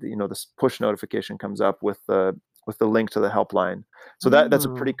this push notification comes up with the link to the helpline. So that's a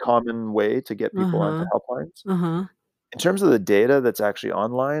pretty Oh. common way to get people onto Uh-huh. helplines. Uh-huh. In terms of the data that's actually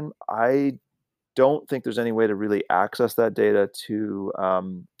online, I don't think there's any way to really access that data to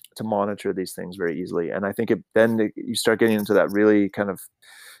monitor these things very easily. And I think you start getting into that really kind of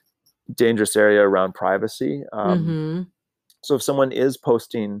dangerous area around privacy. Mhm. So if someone is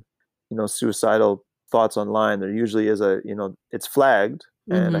posting, suicidal thoughts online, there usually is it's flagged,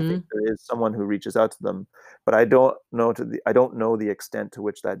 and I think Mhm. there is someone who reaches out to them. But I don't know the extent to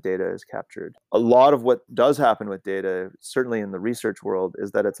which that data is captured. A lot of what does happen with data, certainly in the research world,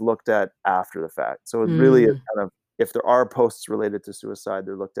 is that it's looked at after the fact. So it really is Mm. kind of, if there are posts related to suicide,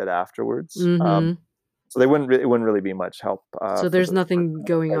 they're looked at afterwards. Mhm. So it wouldn't really be much help So for there's the nothing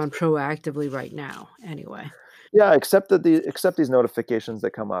going on person. proactively right now anyway. Yeah, except these notifications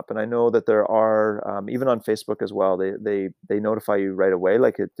that come up, and I know that there are even on Facebook as well. They notify you right away,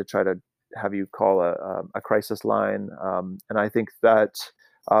 like to try to have you call a crisis line, and I think that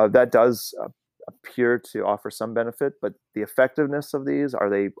that does appear to offer some benefit. But the effectiveness of these, are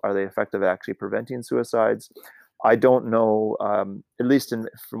they effective at actually preventing suicides? I don't know. At least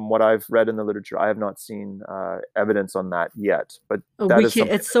from what I've read in the literature, I have not seen evidence on that yet. But Oh, that we is can't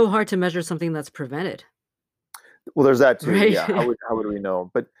something. it's so hard to measure something that's prevented, Well, there's that too. right? Yeah. How would we know?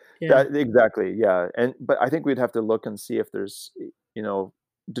 But Yeah. that exactly. Yeah. But I think we'd have to look and see if there's, you know,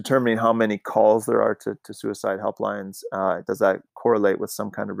 determining how many calls there are to suicide helplines. Does that correlate with some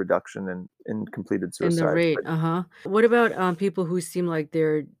kind of reduction in completed In the suicides? rate, But uh-huh. What about, people who seem like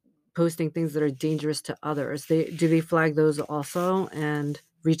they're posting things that are dangerous to others? Do they flag those also and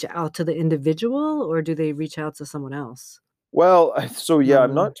reach out to the individual, or do they reach out to someone else well, so yeah, I'm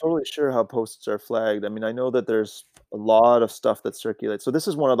normally? not totally sure how posts are flagged. I mean, I know that there's a lot of stuff that circulates. So this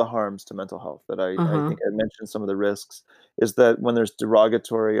is one of the harms to mental health that I Uh-huh, think I mentioned some of the risks is that when there's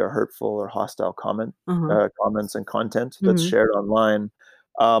derogatory or hurtful or hostile uh-huh. comments and content that's Mhm, shared online,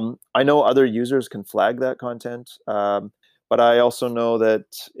 I know other users can flag that content, but I also know that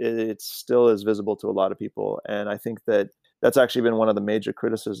it still is visible to a lot of people, and I think that that's actually been one of the major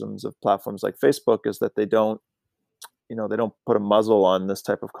criticisms of platforms like Facebook is that they don't put a muzzle on this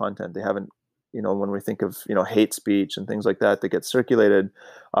type of content. They haven't, when we think of, hate speech and things like that that get circulated,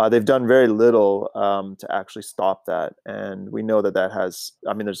 they've done very little to actually stop that. And we know that that has,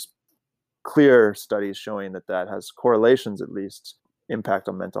 I mean, there's clear studies showing that that has correlations, at least, impact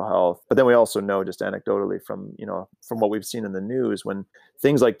on mental health. But then we also know just anecdotally from what we've seen in the news, when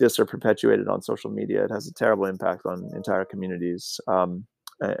things like this are perpetuated on social media, it has a terrible impact on entire communities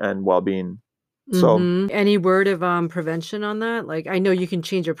and well-being. So mhm. Any word of, prevention on that? Like, I know you can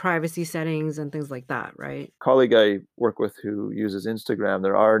change your privacy settings and things like that, right? colleague I work with who uses Instagram,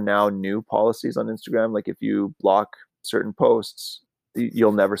 there are now new policies on Instagram. Like if you block certain posts,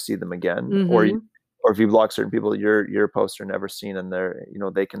 you'll never see them again, Mhm. or if you block certain people, your posts are never seen, and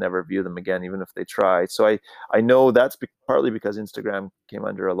they can never view them again, even if they try. So I know that's partly because Instagram came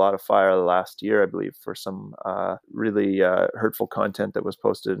under a lot of fire last year, I believe, for some really hurtful content that was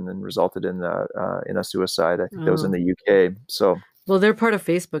posted and then resulted in a suicide. I think that was in Oh. the UK. So Well, they're part of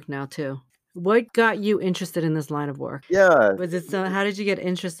Facebook now too. What got you interested in this line of work? yeah. Was it so how did you get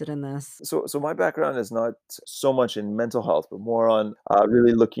interested in this? So my background is not so much in mental health, but more on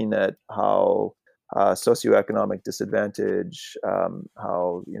really looking at socioeconomic disadvantage,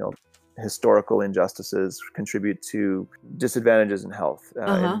 how historical injustices contribute to disadvantages in health.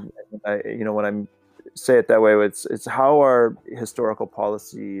 Uh-huh. When I say it that way, it's how are historical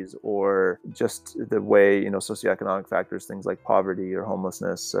policies or just the way socioeconomic factors, things like poverty or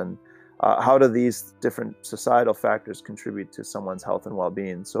homelessness, and how do these different societal factors contribute to someone's health and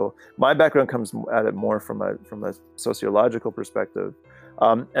well-being? So my background comes at it more from a sociological perspective.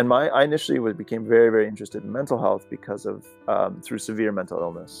 I initially became very, very interested in mental health because of through severe mental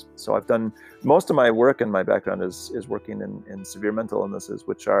illness. So I've done most of my work and my background is working in severe mental illnesses,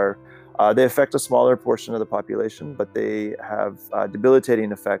 which are they affect a smaller portion of the population, but they have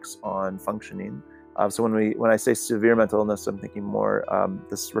debilitating effects on functioning. So when I say severe mental illness, I'm thinking more.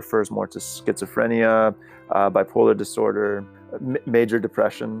 This refers more to schizophrenia, bipolar disorder. Major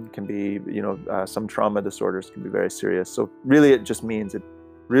depression can be, some trauma disorders can be very serious. So really, it just means it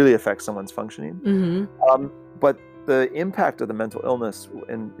really affects someone's functioning. Mm-hmm. But the impact of the mental illness,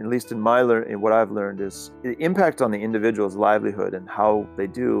 at least in what I've learned, is the impact on the individual's livelihood and how they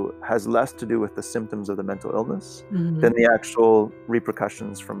do has less to do with the symptoms of the mental illness Mm-hmm. than the actual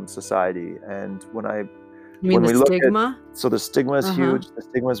repercussions from society. And You mean the we look stigma? so the stigma is huge. The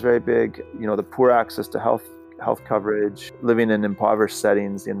stigma is very big. The poor access to health coverage, living in impoverished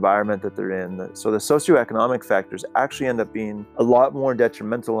settings, the environment that they're in. So the socioeconomic factors actually end up being a lot more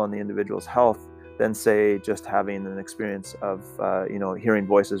detrimental on the individual's health than, say, just having an experience of, hearing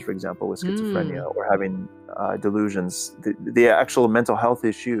voices, for example, with schizophrenia, or having delusions. The actual mental health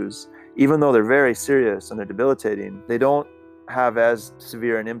issues, even though they're very serious and they're debilitating, they don't have as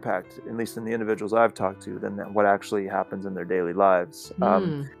severe an impact, at least in the individuals I've talked to, than what actually happens in their daily lives,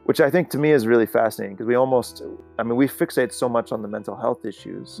 which I think to me is really fascinating, because we fixate so much on the mental health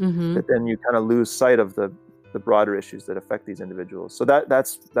issues that then you kind of lose sight of the broader issues that affect these individuals. So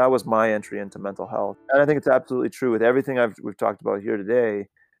that was my entry into mental health, and I think it's absolutely true with everything we've talked about here today.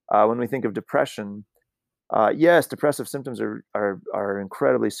 When we think of depression, yes, depressive symptoms are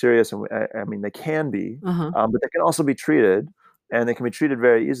incredibly serious, and they can be, but they can also be treated, and they can be treated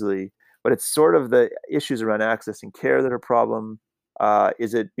very easily. But it's sort of the issues around accessing care that are a problem.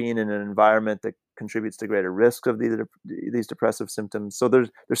 Is it being in an environment that contributes to greater risk of these depressive symptoms? So there's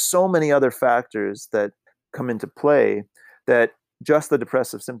so many other factors that come into play that just the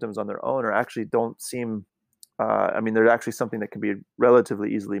depressive symptoms on their own don't seem. They're actually something that can be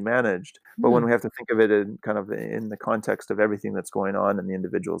relatively easily managed. But when we have to think of it in the context of everything that's going on in the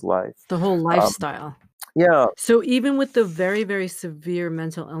individual's life, The whole lifestyle. yeah, So even with the very, very severe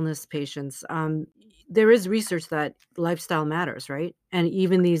mental illness patients, there is research that lifestyle matters, right? And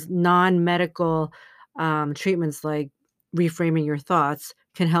even these non-medical treatments like reframing your thoughts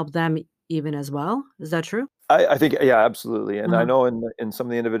can help them even as well. Is that true? I think, yeah, absolutely. And I Uh-huh. know in some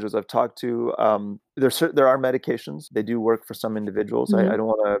of the individuals I've talked to, there are medications. They do work for some individuals. I Mhm. don't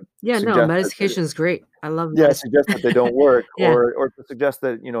want to Yeah, no, suggest that. medication is great. I love Yeah, medicine. suggest that they don't work, Yeah, or to suggest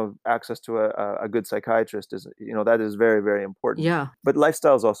that access to a good psychiatrist is that is very, very important. yeah. But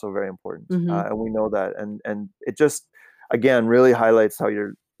lifestyle is also very important, Mhm. and we know that, and it just again really highlights how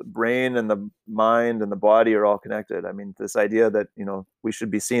your brain and the mind and the body are all connected. I mean, this idea that we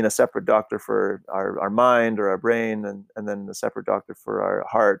should be seeing a separate doctor for our mind or our brain, and then a separate doctor for our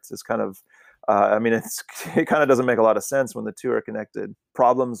hearts is kind of it kind of doesn't make a lot of sense when the two are connected.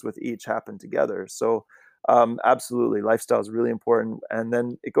 Problems with each happen together. So absolutely, lifestyle is really important. And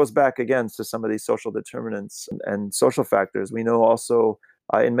then it goes back again to some of these social determinants and social factors. We know also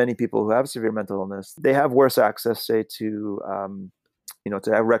in many people who have severe mental illness, they have worse access, say, to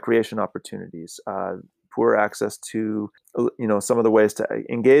have recreation opportunities, poor access to some of the ways to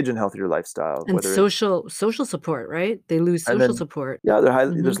engage in healthier lifestyle, And whether it's social support, right? They lose and social then support. yeah,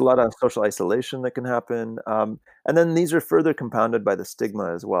 there's Mhm. a lot of social isolation that can happen, and then these are further compounded by the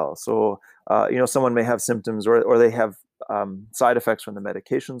stigma as well. So someone may have symptoms, or they have side effects from the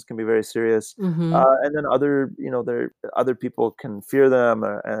medications can be very serious, Mhm. and then other people can fear them.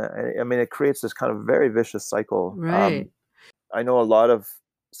 It creates this kind of very vicious cycle. Right. I know a lot of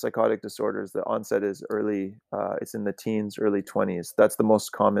psychotic disorders. The onset is early. It's in the teens, early 20s. That's the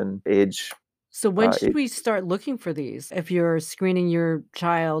most common age. So when should Age. we start looking for these? If you're screening your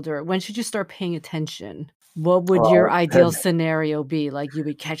child, or when should you start paying attention? What would your ideal scenario be? Like you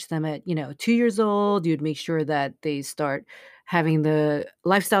would catch them at, 2 years old, you'd make sure that they start having the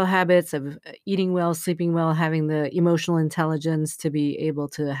lifestyle habits of eating well, sleeping well, having the emotional intelligence to be able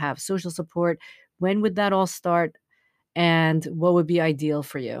to have social support. When would that all start, and what would be ideal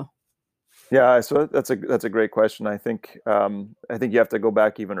for you? Yeah, so that's a great question. I think you have to go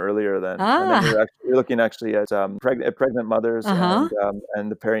back even earlier then, and then Ah, you're looking actually at pregnant mothers uh-huh.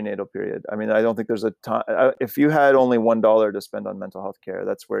 and the perinatal period. I mean, I don't think there's a time if you had only $1 to spend on mental health care,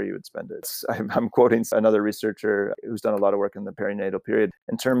 that's where you would spend it. I'm quoting another researcher who's done a lot of work in the perinatal period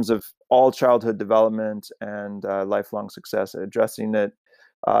in terms of all childhood development and lifelong success, addressing it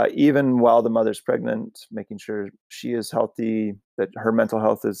even while the mother's pregnant, making sure she is healthy, that her mental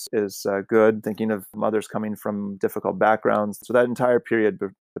health is good, thinking of mothers coming from difficult backgrounds. So that entire period,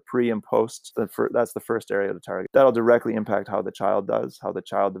 the pre and post, that's the first area to target. That'll directly impact how the child does, how the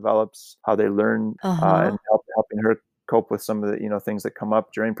child develops, how they learn, Uh-huh. and helping her cope with some of the things that come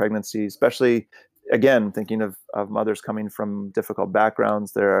up during pregnancy, especially again thinking of mothers coming from difficult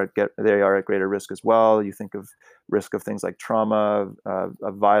backgrounds. They are at greater risk as well. You think of risk of things like trauma,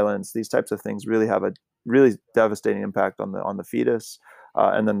 of violence. These types of things really have a really devastating impact on the fetus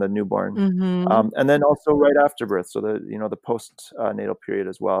and then the newborn. Mm-hmm. And then also right after birth, so the post natal period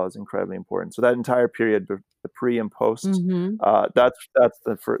as well is incredibly important. So that entire period, the pre and post, Mm-hmm.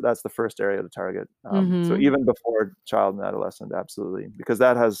 that's the first area to target. So Mm-hmm. even before child and adolescent, absolutely, because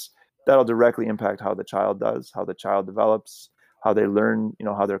that'll directly impact how the child does, how the child develops, how they learn,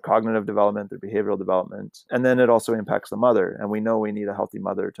 how their cognitive development, their behavioral development, and then it also impacts the mother. And we know we need a healthy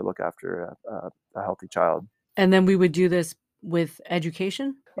mother to look after a healthy child. And then we would do this with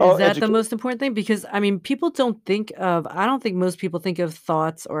education? Oh, Is that the education. most important thing? Because, I mean, I don't think most people think of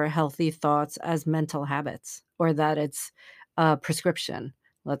thoughts or healthy thoughts as mental habits or that it's a prescription,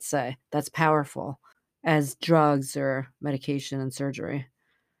 let's say, that's powerful as drugs or medication and surgery.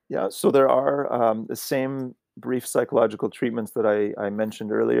 Yeah, so there are the same brief psychological treatments that I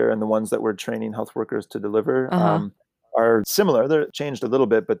mentioned earlier, and the ones that we're training health workers to deliver Uh-huh. are similar. They're changed a little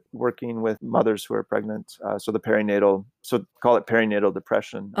bit, but working with mothers who are pregnant. So the perinatal, so call it perinatal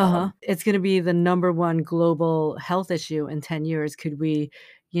depression. Uh-huh. It's gonna be the number one global health issue in 10 years. Could we,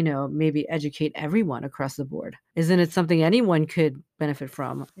 maybe educate everyone across the board? Isn't it something anyone could benefit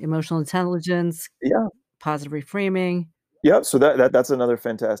from? Emotional intelligence, Yeah, positive reframing. yeah. So that's another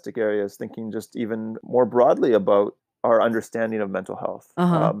fantastic area is thinking just even more broadly about our understanding of mental health.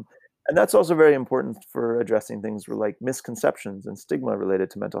 Uh-huh. And that's also very important for addressing things like misconceptions and stigma related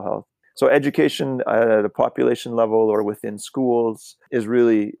to mental health. So education at a population level or within schools is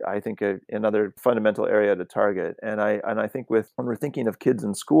really, I think, another fundamental area to target. And I think when we're thinking of kids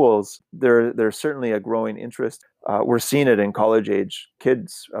in schools, there's certainly a growing interest. We're seeing it in college age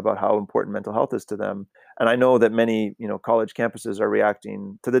kids about how important mental health is to them. And I know that many college campuses are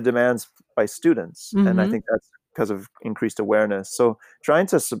reacting to the demands by students, and I Mhm. think that's because of increased awareness. So trying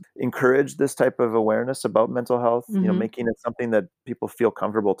to encourage this type of awareness about mental health, Mhm. making it something that people feel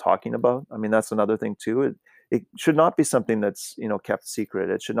comfortable talking about. I mean, that's another thing too. It should not be something that's kept secret.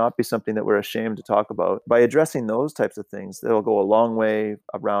 It should not be something that we're ashamed to talk about. By addressing those types of things, that'll go a long way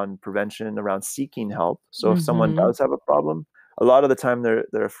around prevention, around seeking help. So if someone Mhm. does have a problem, a lot of the time they're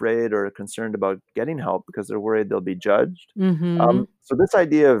afraid or concerned about getting help because they're worried they'll be judged. Mhm. So this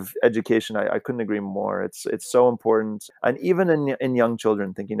idea of education, I couldn't agree more. It's so important, and even in young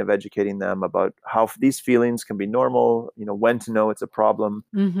children, thinking of educating them about how these feelings can be normal. When to know it's a problem,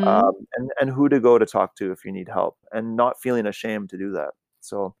 Mhm. and who to go to talk to if you need help, and not feeling ashamed to do that.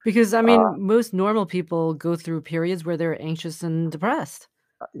 So, Because, I uh, mean, most normal people go through periods where they're anxious and depressed,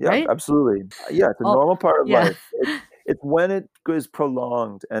 yeah, right? absolutely. Yeah, it's a Oh, normal part of yeah. life. It's when it goes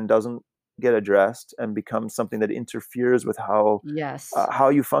prolonged and doesn't get addressed and becomes something that interferes with Yes. how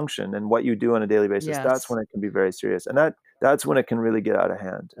you function and what you do on a daily basis. That's Yes. when it can be very serious, and that's when it can really get out of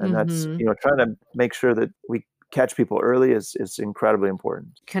hand. And that's Mhm. trying to make sure that we catch people early is incredibly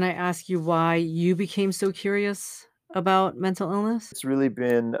important. Can I ask you why you became so curious about mental illness? It's really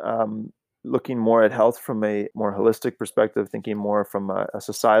been looking more at health from a more holistic perspective, thinking more from a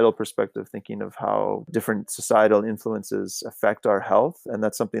societal perspective, thinking of how different societal influences affect our health, and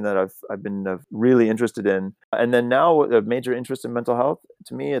that's something that I've been really interested in. And then now a major interest in mental health.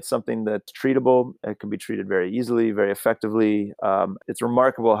 To me, it's something that's treatable. It can be treated very easily, very effectively. It's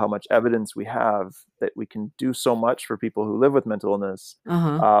remarkable how much evidence we have that we can do so much for people who live with mental illness.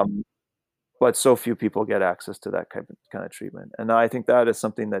 Uh-huh. Um, but so few people get access to that kind of treatment. And I think that is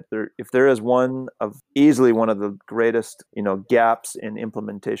something that if there is easily one of the greatest, gaps in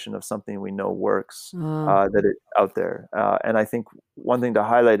implementation of something we know works, Oh. that it out there. And I think one thing to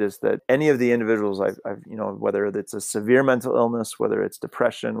highlight is that any of the individuals I've whether it's a severe mental illness, whether it's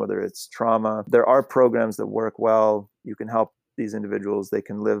depression, whether it's trauma, there are programs that work well. You can help these individuals. They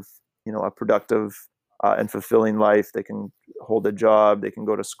can live, a productive and fulfilling life. They can hold a job, they can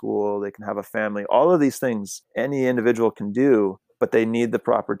go to school, they can have a family. All of these things any individual can do but they need the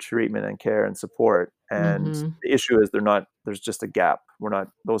proper treatment and care and support. And Mm-hmm. the issue is there's just a gap.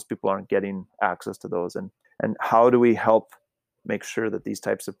 Those people aren't getting access to those. And how do we help make sure that these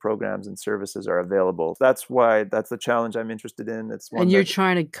types of programs and services are available? That's the challenge I'm interested in. It's one And you're that,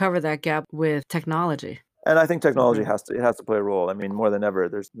 trying to cover that gap with technology. and I think technology Okay. has to play a role. I mean, more than ever,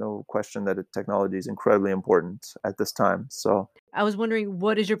 there's no question that technology is incredibly important at this time. So I was wondering,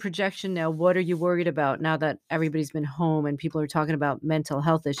 what is your projection now? What are you worried about now that everybody's been home and people are talking about mental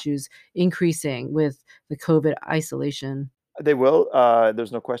health issues increasing with the COVID isolation? they will.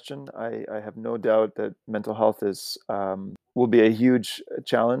 There's no question. I have no doubt that mental health will be a huge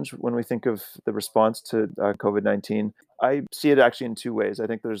challenge when we think of the response to COVID-19. I see it actually in two ways. I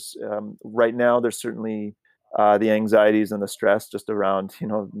think there's right now there's certainly the anxieties and the stress just around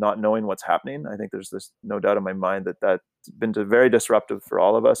not knowing what's happening. I think there's no doubt in my mind that's been very disruptive for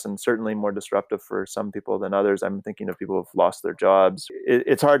all of us, and certainly more disruptive for some people than others. I'm thinking of people who've lost their jobs.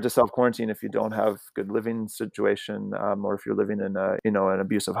 It's hard to self-quarantine if you don't have good living situation, or if you're living in an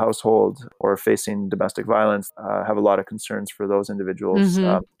abusive household or facing domestic violence. Have a lot of concerns for those individuals,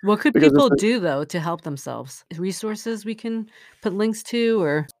 Mhm. What could because people do, though, to help themselves? Resources we can put links to,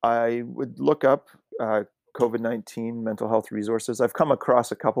 or I would look up COVID-19 mental health resources. I've come across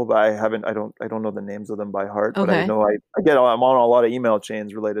a couple, but I don't know the names of them by heart, but I okay. know I'm on a lot of email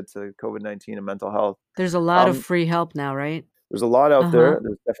chains related to COVID-19 and mental health. There's a lot of Um, free help now, right? there's a lot out Uh-huh. there.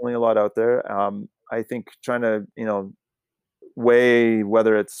 There's definitely a lot out there. I think trying to, weigh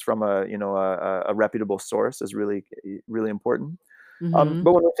whether it's from a reputable source is really, really important. Mhm.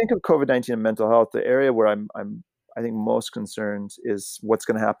 But when I think of COVID-19 and mental health, the area where I think most concerned is what's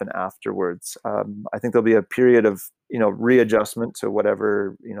going to happen afterwards. I think there'll be a period of readjustment to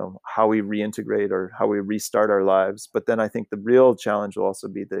whatever how we reintegrate or how we restart our lives. But then I think the real challenge will also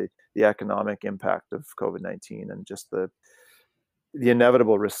be the economic impact of COVID-19 and just the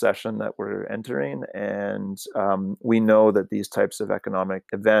inevitable recession that we're entering. And we know that these types of economic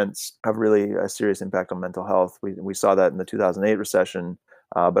events have really a serious impact on mental health. We saw that in the 2008 recession,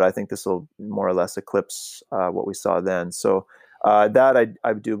 but I think this will more or less eclipse what we saw then. So that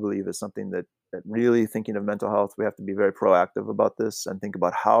I do believe is something that really, thinking of mental health, we have to be very proactive about this and think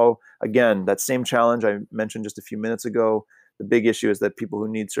about how, again, that same challenge I mentioned just a few minutes ago, the big issue is that people who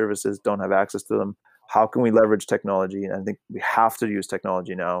need services don't have access to them. How can we leverage technology? And I think we have to use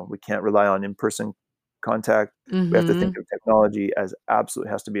technology now. We can't rely on in-person contact. We have to think Mhm. of technology as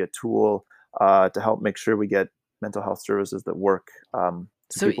absolutely has to be a tool to help make sure we get mental health services that work to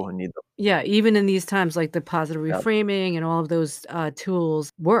So, people who need them. yeah, even in these times, like the positive Yeah. reframing and all of those, tools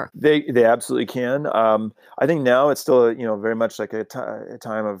work. They absolutely can. I think now it's still very much like a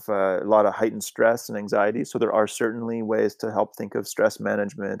time of a lot of heightened stress and anxiety. So there are certainly ways to help think of stress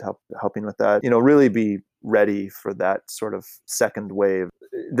management, helping with that. Really be ready for that sort of second wave.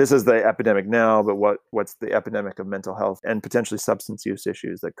 This is the epidemic now, but what's the epidemic of mental health and potentially substance use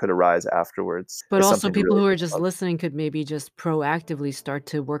issues that could arise afterwards But is also something to people really who are think just about. listening could maybe just proactively start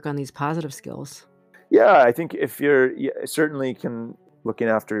to work on these positive skills. Yeah, I think if certainly can looking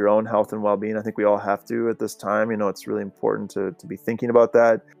after your own health and well-being, I think we all have to at this time. It's really important to be thinking about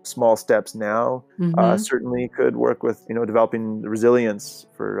that. Small steps now Mhm. certainly could work with, developing resilience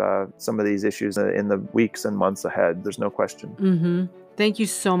for some of these issues in the weeks and months ahead. There's no question. Mhm. Thank you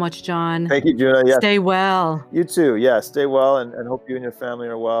so much, John. Thank you, Juna. Yes, Stay well. you too. Yeah, stay well and hope you and your family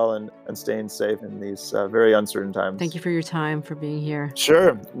are well and staying safe in these very uncertain Thank times. you for your time, for being here.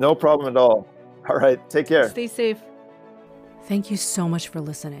 Sure, no problem at all. All right, take care. Stay safe. Thank you so much for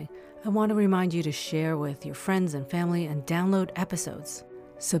listening. I want to remind you to share with your friends and family and download episodes.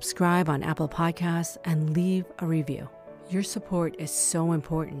 Subscribe on Apple Podcasts and leave a review. Your support is so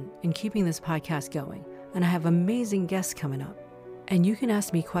important in keeping this podcast going, and I have amazing guests coming up. And you can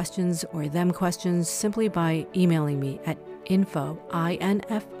ask me questions or them questions simply by emailing me at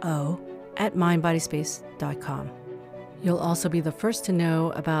info@mindbodyspace.com. You'll also be the first to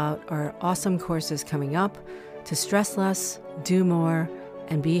know about our awesome courses coming up to stress less, do more,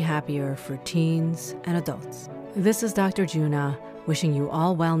 and be happier for teens and adults. This is Dr. Juna, wishing you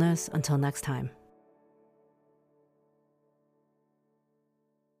all wellness until next time.